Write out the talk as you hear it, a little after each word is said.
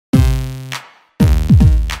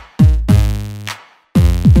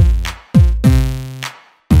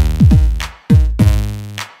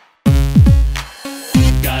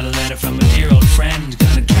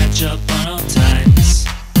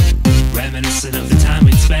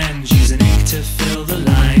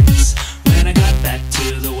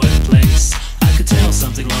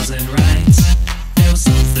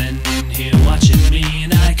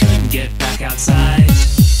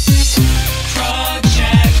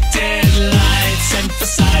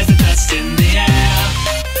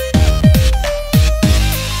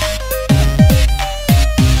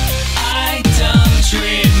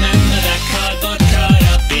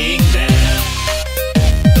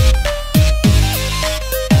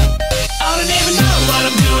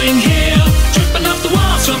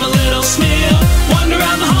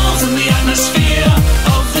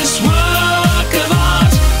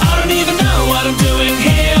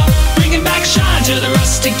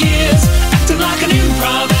gears, acting like an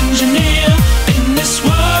improv engineer in this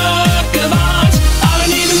work of art. I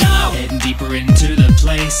don't even know. Heading deeper into the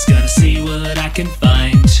place, gonna see what I can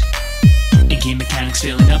find. Inky mechanics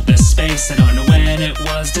filling up the space, I don't know when it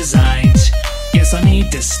was designed. Guess I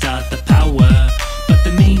need to start the power, but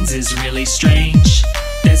the means is really strange.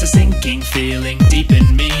 There's a sinking feeling deep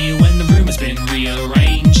in me when the room has been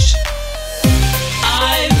rearranged.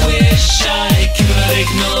 I wish I could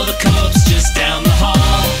ignore the corpse just down the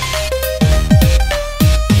hall.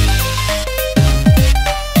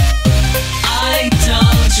 I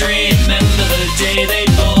don't remember the day they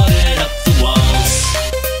boarded up the walls.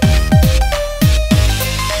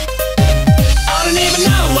 I don't even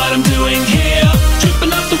know what I'm doing here,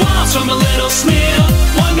 tripping up the walls from a little smear.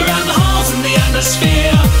 Wander around the halls in the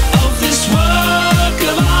atmosphere of this work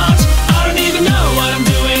of art. I don't even know what I'm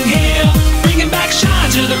doing here, bringing back shine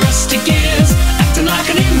to the rusty gears, acting like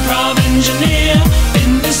an improv engineer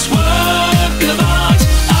in this work of art.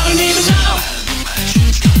 I don't even know.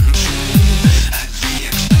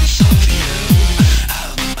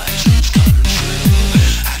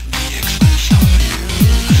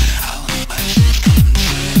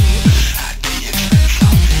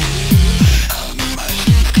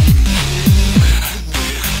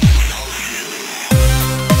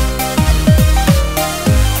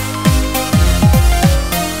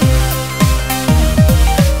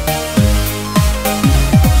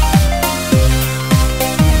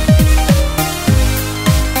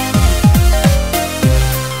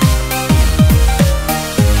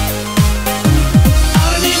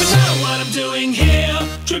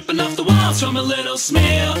 From a little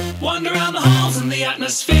smear, wander around the halls in the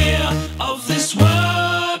atmosphere of this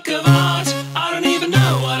work of art. I don't even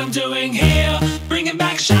know what I'm doing here, bringing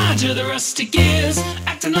back shine to the rusty gears,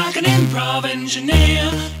 acting like an improv engineer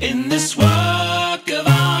in this work